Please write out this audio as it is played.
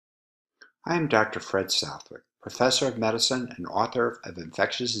I am Dr. Fred Southwick, Professor of Medicine and author of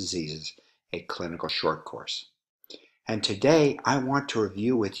Infectious Diseases, a Clinical Short Course. And today I want to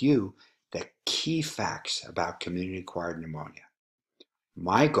review with you the key facts about community-acquired pneumonia.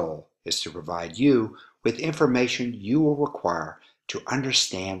 My goal is to provide you with information you will require to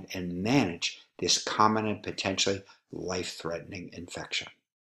understand and manage this common and potentially life-threatening infection.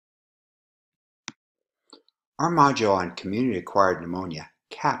 Our module on community-acquired pneumonia,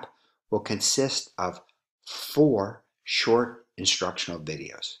 CAP, will consist of 4 short instructional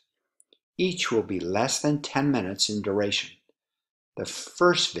videos. Each will be less than 10 minutes in duration. The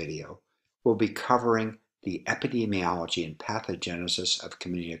first video will be covering the epidemiology and pathogenesis of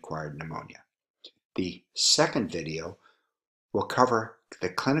community-acquired pneumonia. The second video will cover the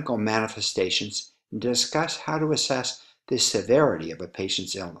clinical manifestations and discuss how to assess the severity of a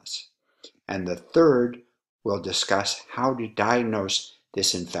patient's illness. And the third will discuss how to diagnose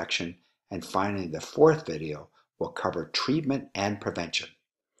this infection, and finally the fourth video will cover treatment and prevention.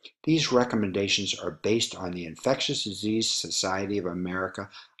 These recommendations are based on the Infectious Disease Society of America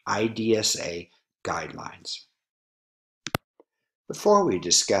IDSA guidelines. Before we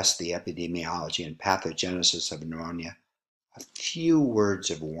discuss the epidemiology and pathogenesis of pneumonia, a few words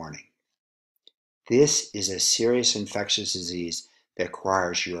of warning. This is a serious infectious disease that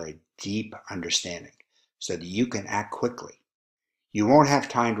requires your deep understanding so that you can act quickly. You won't have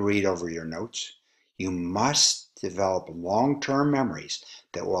time to read over your notes. You must develop long-term memories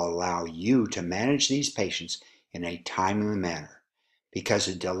that will allow you to manage these patients in a timely manner, because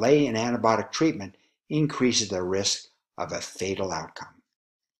a delay in antibiotic treatment increases the risk of a fatal outcome.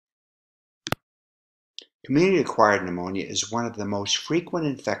 Community-acquired pneumonia is one of the most frequent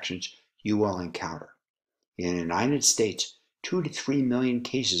infections you will encounter. In the United States, 2 to 3 million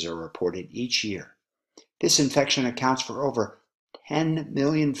cases are reported each year. This infection accounts for over 10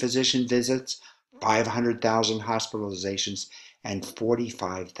 million physician visits, 500,000 hospitalizations, and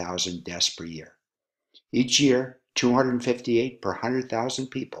 45,000 deaths per year. Each year, 258 per 100,000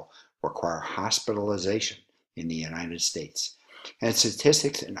 people require hospitalization in the United States, and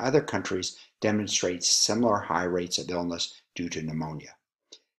statistics in other countries demonstrate similar high rates of illness due to pneumonia.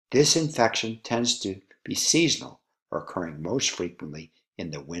 This infection tends to be seasonal, occurring most frequently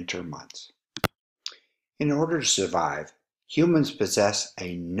in the winter months. In order to survive, humans possess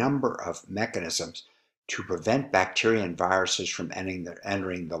a number of mechanisms to prevent bacteria and viruses from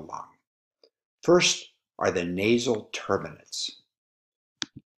entering the lung. First are the nasal turbinates.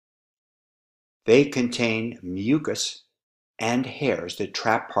 They contain mucus and hairs that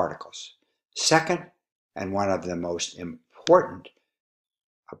trap particles. Second, and one of the most important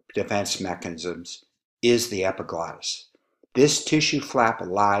defense mechanisms, is the epiglottis. This tissue flap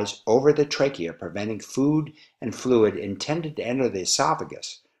lies over the trachea, preventing food and fluid intended to enter the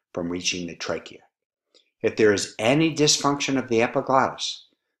esophagus from reaching the trachea. If there is any dysfunction of the epiglottis,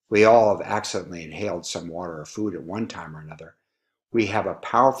 we all have accidentally inhaled some water or food at one time or another, we have a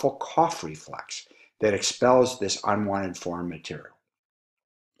powerful cough reflex that expels this unwanted foreign material.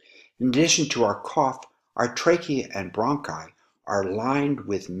 In addition to our cough, our trachea and bronchi are lined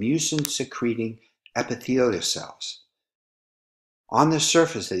with mucin-secreting epithelial cells. On the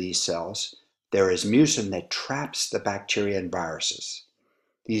surface of these cells, there is mucin that traps the bacteria and viruses.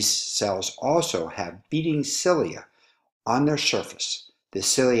 These cells also have beating cilia on their surface. The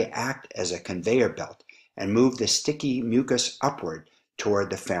cilia act as a conveyor belt and move the sticky mucus upward toward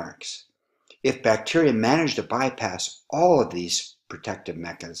the pharynx. If bacteria manage to bypass all of these protective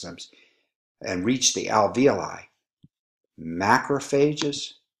mechanisms and reach the alveoli,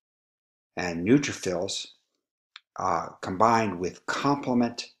 macrophages and neutrophils combined with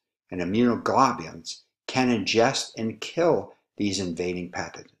complement and immunoglobulins can ingest and kill these invading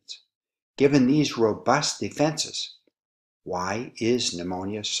pathogens. Given these robust defenses, why is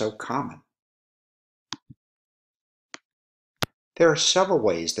pneumonia so common? There are several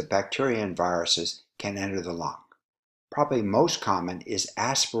ways that bacteria and viruses can enter the lung. Probably most common is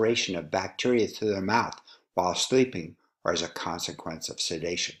aspiration of bacteria through the mouth while sleeping or as a consequence of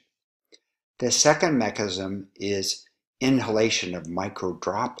sedation. The second mechanism is inhalation of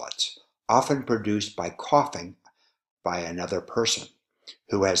microdroplets, often produced by coughing by another person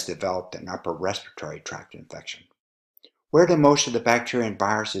who has developed an upper respiratory tract infection. Where do most of the bacteria and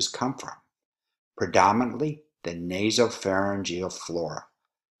viruses come from? Predominantly the nasopharyngeal flora,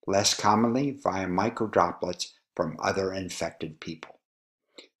 less commonly via microdroplets from other infected people.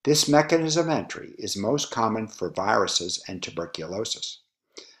 This mechanism of entry is most common for viruses and tuberculosis.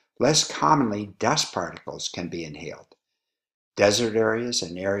 Less commonly, dust particles can be inhaled. Desert areas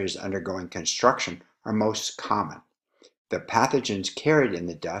and areas undergoing construction are most common. The pathogens carried in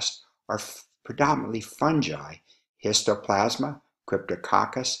the dust are predominantly fungi, histoplasma,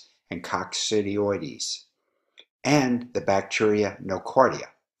 cryptococcus, and coccidioides, and the bacteria Nocardia,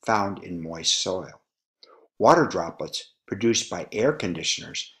 found in moist soil. Water droplets produced by air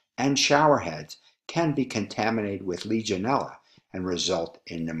conditioners and shower heads can be contaminated with Legionella and result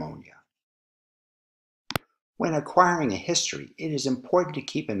in pneumonia. When acquiring a history, it is important to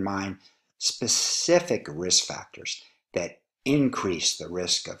keep in mind specific risk factors that increase the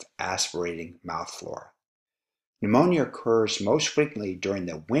risk of aspirating mouth flora. Pneumonia occurs most frequently during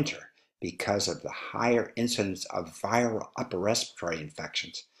the winter because of the higher incidence of viral upper respiratory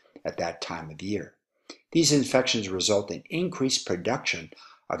infections at that time of year. These infections result in increased production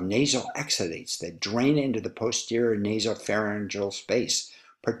of nasal exudates that drain into the posterior nasopharyngeal space.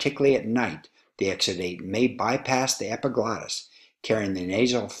 Particularly at night, the exudate may bypass the epiglottis, carrying the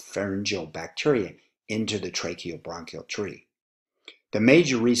nasopharyngeal bacteria into the tracheobronchial tree. The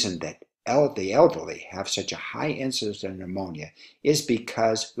major reason that the elderly have such a high incidence of pneumonia is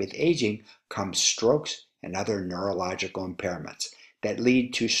because with aging comes strokes and other neurological impairments that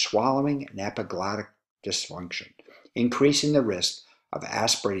lead to swallowing and epiglottic dysfunction, increasing the risk of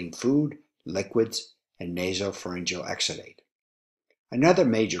aspirating food, liquids, and nasopharyngeal exudate. Another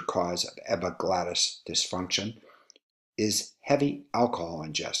major cause of epiglottis dysfunction is heavy alcohol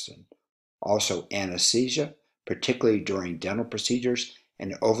ingestion, also anesthesia, particularly during dental procedures,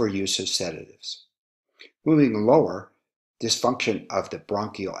 and overuse of sedatives. Moving lower, dysfunction of the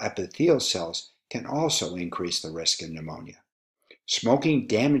bronchial epithelial cells can also increase the risk of pneumonia. Smoking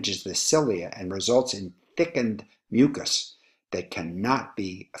damages the cilia and results in thickened mucus that cannot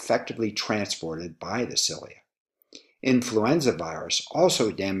be effectively transported by the cilia. Influenza virus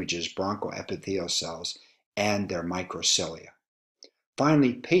also damages bronchial epithelial cells and their microcilia.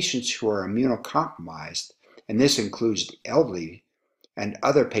 Finally, patients who are immunocompromised, and this includes the elderly and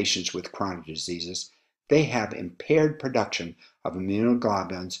other patients with chronic diseases, they have impaired production of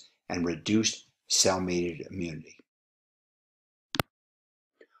immunoglobulins and reduced cell-mediated immunity.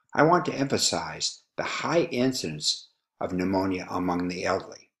 I want to emphasize the high incidence of pneumonia among the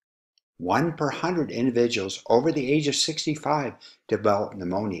elderly. 1 per 100 individuals over the age of 65 develop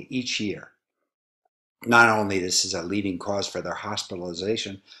pneumonia each year. Not only this is a leading cause for their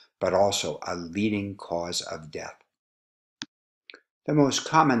hospitalization, but also a leading cause of death. The most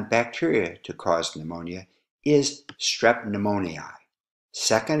common bacteria to cause pneumonia is Strep pneumoniae.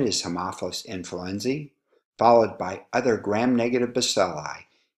 Second is Haemophilus influenzae, followed by other gram-negative bacilli,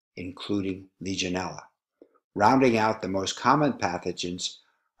 including Legionella. Rounding out the most common pathogens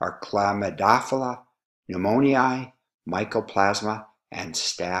are Chlamydophila pneumoniae, Mycoplasma, and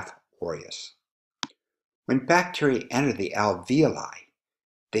Staph aureus. When bacteria enter the alveoli,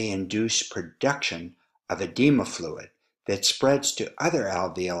 they induce production of edema fluid that spreads to other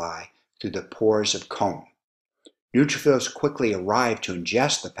alveoli through the pores of comb. Neutrophils quickly arrive to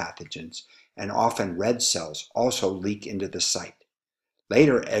ingest the pathogens, and often red cells also leak into the site.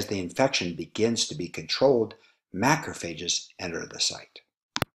 Later, as the infection begins to be controlled, macrophages enter the site.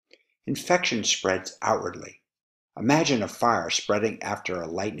 Infection spreads outwardly. Imagine a fire spreading after a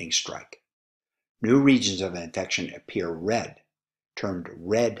lightning strike. New regions of infection appear red, termed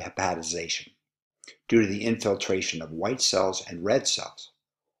red hepatization, due to the infiltration of white cells and red cells.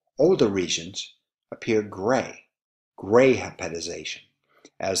 Older regions appear gray hepatization,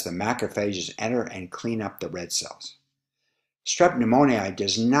 as the macrophages enter and clean up the red cells. Strep pneumoniae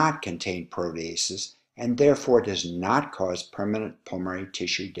does not contain proteases and therefore does not cause permanent pulmonary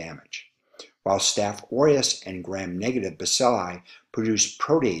tissue damage, while Staph aureus and gram-negative bacilli produce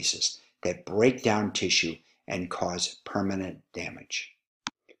proteases that break down tissue and cause permanent damage.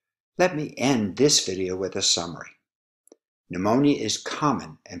 Let me end this video with a summary. Pneumonia is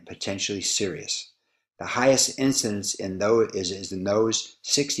common and potentially serious. The highest incidence is in those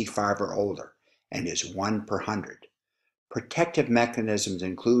 65 or older and is 1 per 100. Protective mechanisms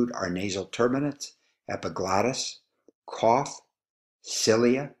include our nasal turbinates, epiglottis, cough,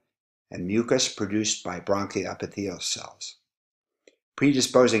 cilia, and mucus produced by bronchial epithelial cells.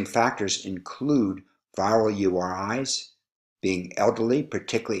 Predisposing factors include viral URIs, being elderly,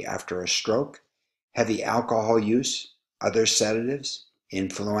 particularly after a stroke, heavy alcohol use, other sedatives,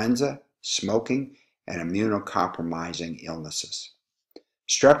 influenza, smoking, and immunocompromising illnesses.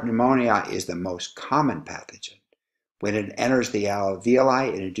 Strep pneumoniae is the most common pathogen. When it enters the alveoli,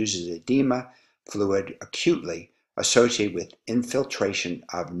 it induces edema fluid acutely associated with infiltration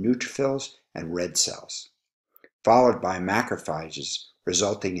of neutrophils and red cells, followed by macrophages,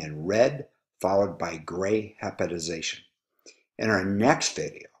 resulting in red, followed by gray hepatization. In our next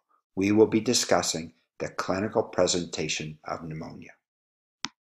video, we will be discussing the clinical presentation of pneumonia.